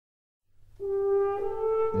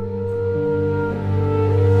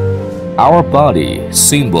Our body,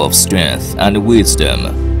 symbol of strength and wisdom.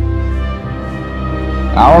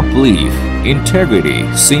 Our belief, integrity,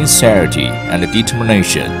 sincerity, and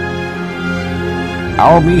determination.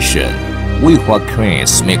 Our mission, Weihua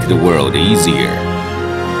Cranes make the world easier.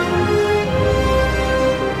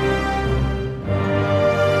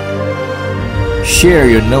 Share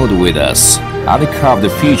your note with us and carve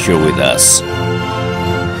the future with us.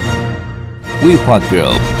 Weihua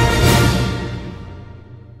Group.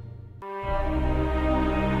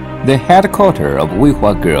 The headquarters of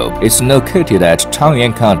Weihua Group is located at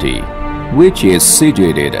Changyang County, which is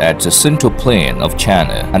situated at the central plain of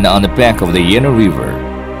China and on the bank of the Yellow River.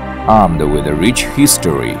 Armed with a rich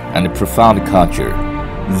history and profound culture,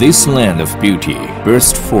 this land of beauty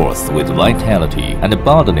bursts forth with vitality and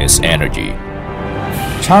boundless energy.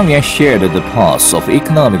 Changyang shared the paths of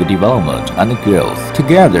economic development and growth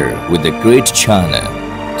together with the Great China.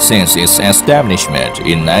 Since its establishment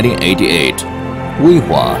in 1988,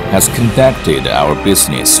 Weihua has conducted our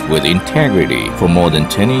business with integrity for more than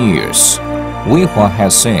 10 years. Weihua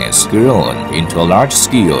has since grown into a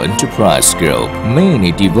large-scale enterprise group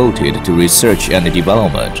mainly devoted to research and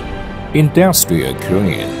development, industrial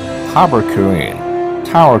crane, harbor crane,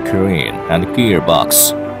 tower crane, and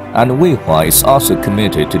gearbox. And Weihua is also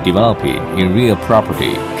committed to developing in real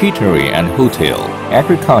property, catering and hotel,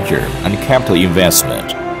 agriculture, and capital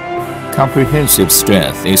investment. Comprehensive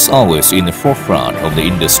strength is always in the forefront of the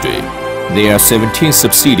industry. There are 17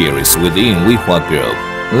 subsidiaries within Weihua Group,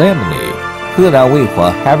 namely Helan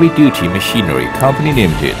Weihua Heavy Duty Machinery Company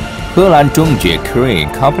Limited, Helan Zhongjie Crane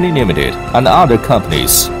Company Limited, and other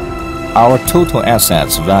companies. Our total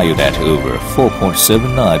assets valued at over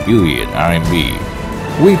 4.79 billion RMB.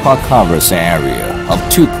 Weihua covers an area of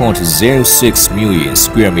 2.06 million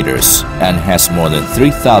square meters and has more than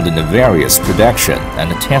 3,000 various production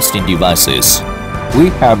and testing devices. We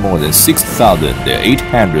have more than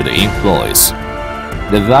 6,800 employees.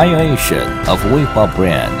 The valuation of Weihua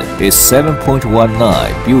brand is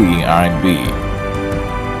 7.19 billion RMB.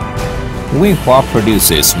 Weihua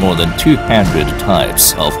produces more than 200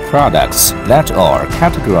 types of products that are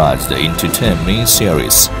categorized into 10 main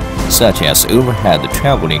series, such as overhead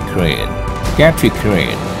traveling crane, gantry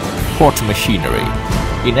crane, port machinery,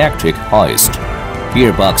 electric hoist,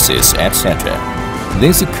 gearboxes, etc.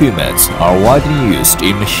 These equipments are widely used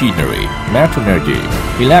in machinery, metallurgy,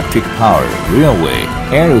 electric power, railway,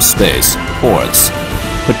 aerospace, ports,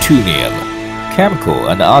 petroleum, chemical,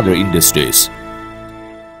 and other industries.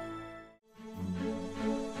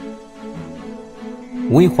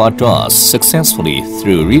 Weihua draws successfully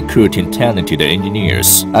through recruiting talented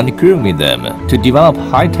engineers and grooming them to develop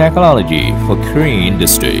high technology for crane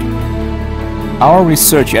industry. Our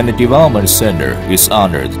Research and Development Center is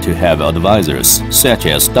honored to have advisors such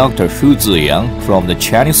as Dr. Hu Ziyang from the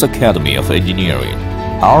Chinese Academy of Engineering.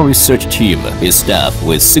 Our research team is staffed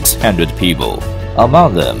with 600 people.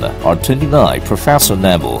 Among them are 29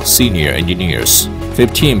 professor-level senior engineers,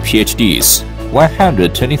 15 PhDs,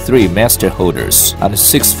 123 master holders, and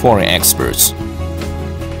 6 foreign experts.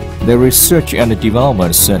 The Research and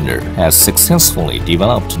Development Center has successfully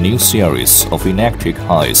developed new series of electric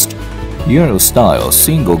hoist, Euro-style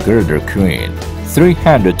single girder crane,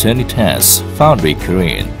 320 tons foundry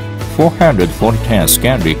crane, 440 tons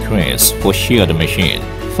gantry cranes for sheared machine,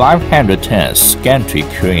 500 tons gantry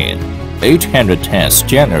crane, 800 tons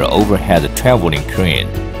general overhead traveling crane,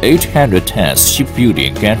 800 tons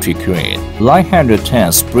shipbuilding gantry crane, 900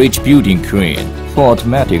 tons bridge building crane for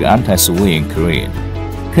automatic anti-swing crane,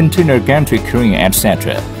 container gantry crane,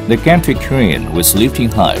 etc. The gantry crane with lifting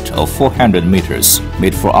height of 400 meters,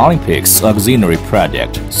 made for Olympics auxiliary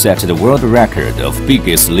project, set the world record of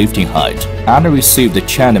biggest lifting height and received the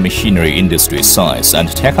China Machinery Industry Science and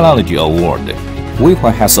Technology Award.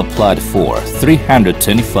 Weihua has applied for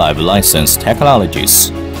 325 licensed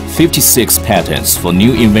technologies, 56 patents for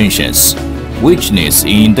new inventions, which needs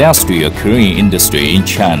in industrial crane industry in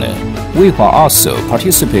China. Weihua also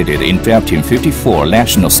participated in drafting 54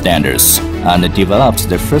 national standards and developed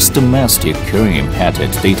the first domestic crane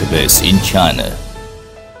patent database in China.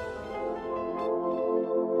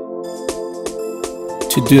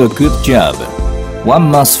 To do a good job,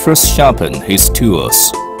 one must first sharpen his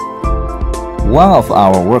tools. One of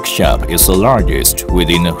our workshops is the largest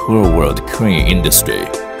within the whole world crane industry,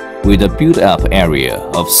 with a built-up area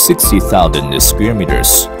of 60,000 square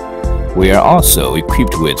meters. We are also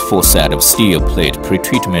equipped with full set of steel plate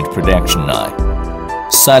pretreatment production line,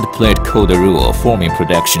 side plate cold roll forming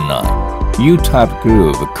production line, U-type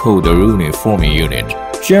groove cold rolling forming unit,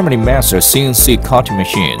 Germany master CNC cutting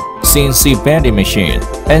machine, CNC bending machine,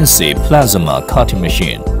 NC plasma cutting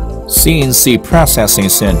machine, CNC processing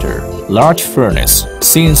center, large furnace,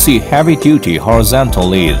 CNC heavy-duty horizontal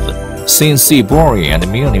lathe, CNC boring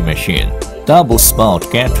and milling machine,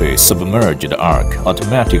 double-spout gantry submerged arc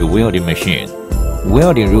automatic welding machine,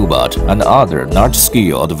 welding robot, and other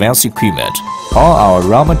large-scale advanced equipment. All our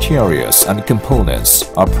raw materials and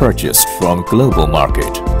components are purchased from global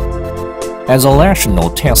market. As a national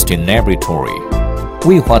testing laboratory,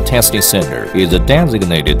 Weihua Testing Center is a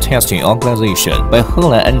designated testing organization by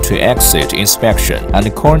Henan Entry-Exit Inspection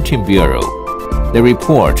and Quarantine Bureau. The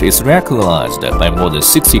report is recognized by more than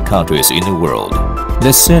 60 countries in the world.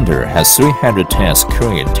 The center has 310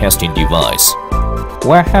 crane testing devices,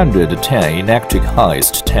 110 electric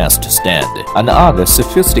hoist test stand, and other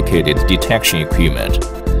sophisticated detection equipment.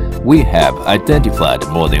 We have identified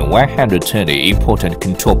more than 120 important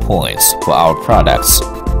control points for our products,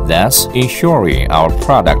 thus ensuring our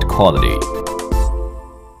product quality.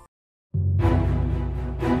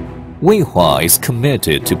 Weihua is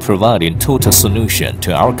committed to providing total solution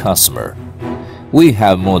to our customer. We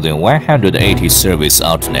have more than 180 service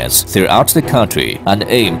outlets throughout the country and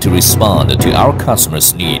aim to respond to our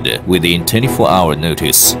customers' need within 24-hour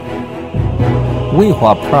notice.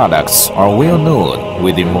 Weihua products are well known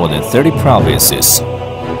within more than 30 provinces.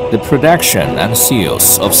 The production and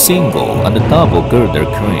sales of single and double girder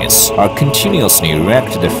cranes are continuously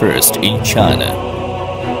ranked the first in China.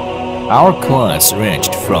 Our clients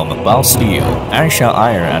ranged from Bao Steel, Anshan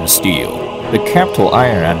Iron and Steel, the Capital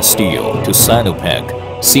Iron and Steel to Sinopec,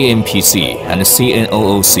 CNPC, and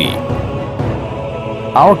CNOOC.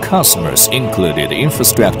 Our customers included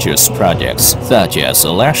infrastructures projects such as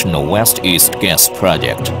the National West-East Gas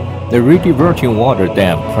Project, the Rediverting Water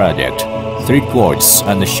Dam Project, Three Gorges,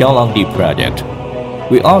 and the Xiaolangdi Project.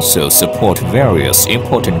 We also support various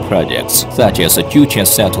important projects such as the Jiuquan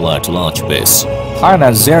Satellite Launch Base,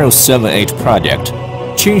 Hainan 078 Project,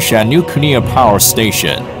 Qinshan Nuclear Power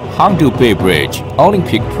Station, Hangzhou Bay Bridge,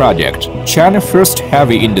 Olympic Project, China First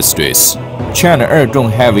Heavy Industries, China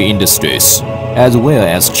Erdong Heavy Industries, as well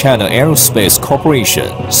as China Aerospace Corporation,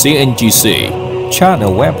 CNGC,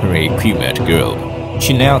 China Weaponry Equipment Group,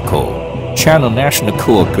 Chinalco, China National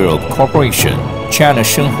Coal Group Corporation, China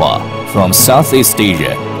Shenhua, from Southeast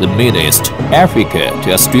Asia, the Middle East, Africa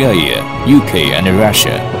to Australia, UK and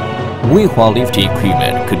Russia. Weihua lifting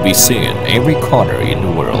equipment could be seen every corner in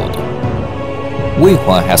the world.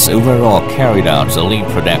 Weihua has overall carried out the lean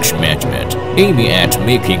production management, aiming at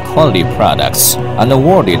making quality products, and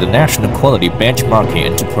awarded the National Quality Benchmarking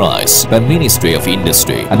Enterprise by Ministry of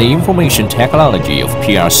Industry and Information Technology of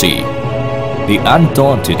PRC. The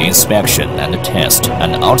undaunted inspection and test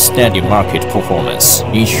and outstanding market performance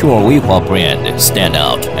ensure Weihua brand stand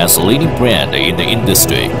out as a leading brand in the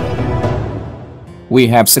industry. We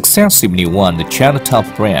have successively won the China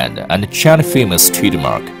Top Brand and China Famous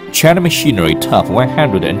Trademark, China Machinery Top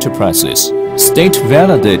 100 Enterprises,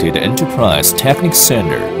 State-Validated Enterprise Technic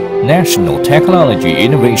Center, National Technology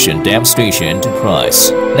Innovation Demonstration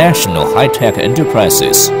Enterprise, National High-Tech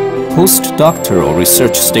Enterprises, Postdoctoral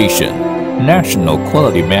Research Station, National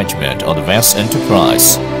Quality Management Advanced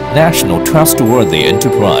Enterprise, National Trustworthy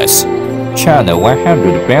Enterprise, China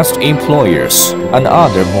 100 Best Employers, and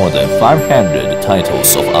other more than 500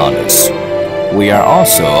 titles of honors. We are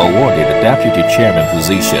also awarded the Deputy Chairman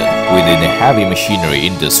position within the Heavy Machinery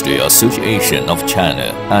Industry Association of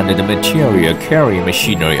China and the Material Carrying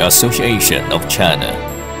Machinery Association of China.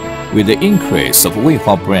 With the increase of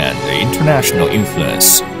Weihua brand international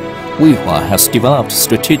influence, Weihua has developed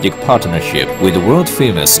strategic partnership with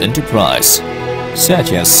world-famous enterprises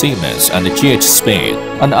such as Siemens and GH Spain,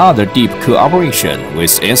 and other deep cooperation with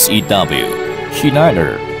SEW,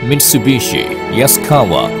 Schneider, Mitsubishi,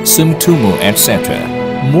 Yaskawa, Sumitomo, etc.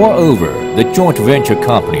 Moreover, the joint venture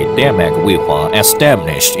company Demag Weihua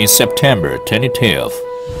established in September 2012.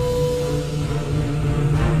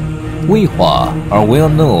 Weihua are well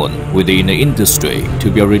known within the industry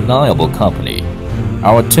to be a reliable company.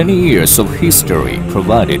 Our 20 years of history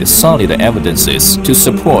provided solid evidences to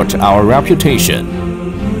support our reputation.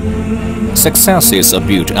 Successes are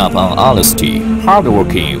built upon honesty,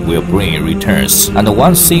 hardworking will bring returns, and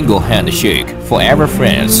one single handshake forever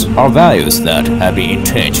friends are values that have been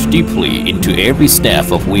entrenched deeply into every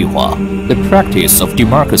staff of Weihua. The practice of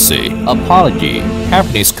democracy, apology,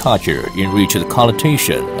 happiness culture enrich the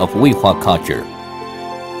connotation of Weihua culture.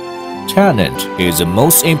 Talent is the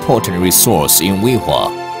most important resource in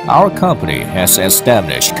Weihua. Our company has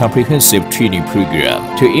established comprehensive training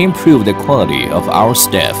program to improve the quality of our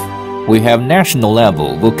staff. We have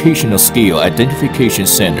national-level vocational skill identification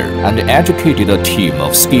center and educated a team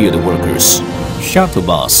of skilled workers. Shuttle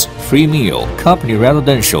bus, free meal, company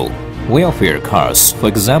residential, welfare cars for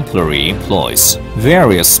exemplary employees,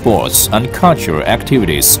 various sports and cultural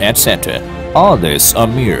activities, etc. All these are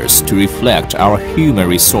mirrors to reflect our human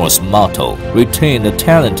resource motto: retain the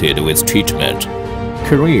talented with treatment.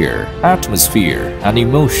 Career, atmosphere, and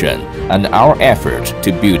emotion, and our effort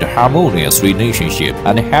to build harmonious relationship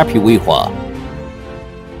and happy Weihua.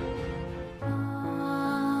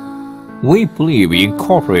 We believe in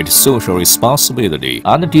corporate social responsibility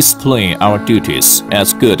and displaying our duties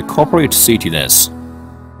as good corporate citizens.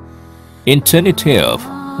 In 2012,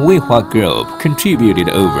 Weihua Group contributed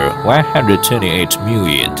over 128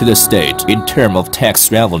 million to the state in terms of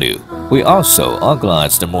tax revenue. We also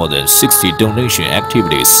organized more than 60 donation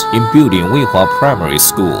activities in building Weihua Primary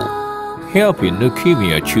School, helping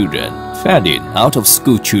leukemia children, funding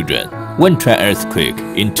out-of-school children, Wenchuan earthquake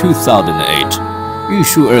in 2008,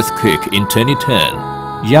 Yushu earthquake in 2010,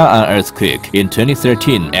 Ya'an earthquake in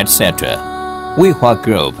 2013, etc. Weihua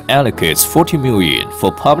Group allocates 40 million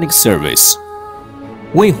for public service.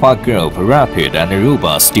 Weihua Group rapid and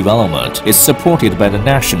robust development is supported by the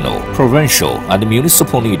national, provincial, and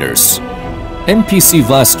municipal leaders. NPC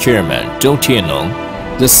Vice Chairman Zhou Tiannong,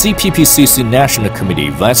 the CPPCC National Committee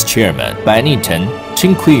Vice Chairman Bai Ningten,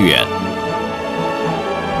 Qin Kuiyuan.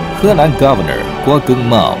 Henan Governor Guo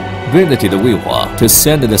Gengmao visited Weihua to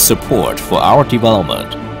send the support for our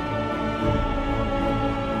development.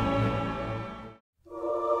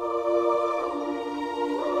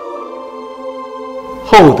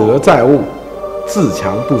 厚德载物，自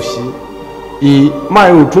强不息。以迈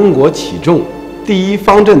入中国起重第一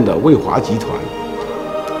方阵的卫华集团，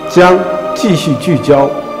将继续聚焦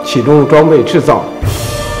起重装备制造，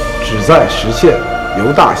旨在实现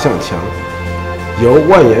由大向强、由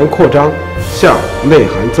外延扩张向内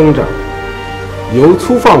涵增长、由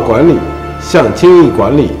粗放管理向精益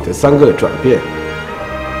管理的3个转变，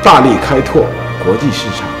大力开拓国际市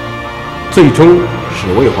场，最终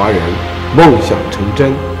使卫华人 梦想成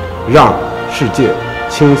真，让世界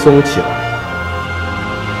轻松起来。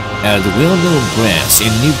 As well-known brands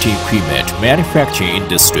in lifting equipment manufacturing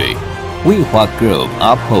industry, Weihua Group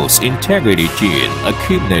upholds integrity gene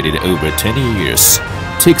accumulated over 20 years,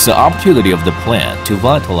 takes the opportunity of the plan to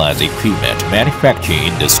vitalize equipment manufacturing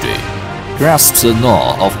industry, grasps the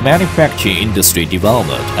law of manufacturing industry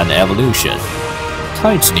development and evolution,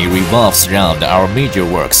 tightly revolves around our major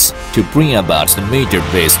works to bring about the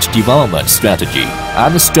major-based development strategy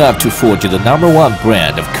and strive to forge the #1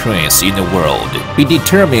 brand of cranes in the world. Be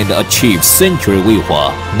determined to achieve Century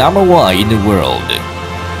Weihua #1 in the world.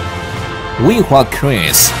 Weihua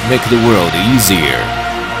Cranes make the world easier.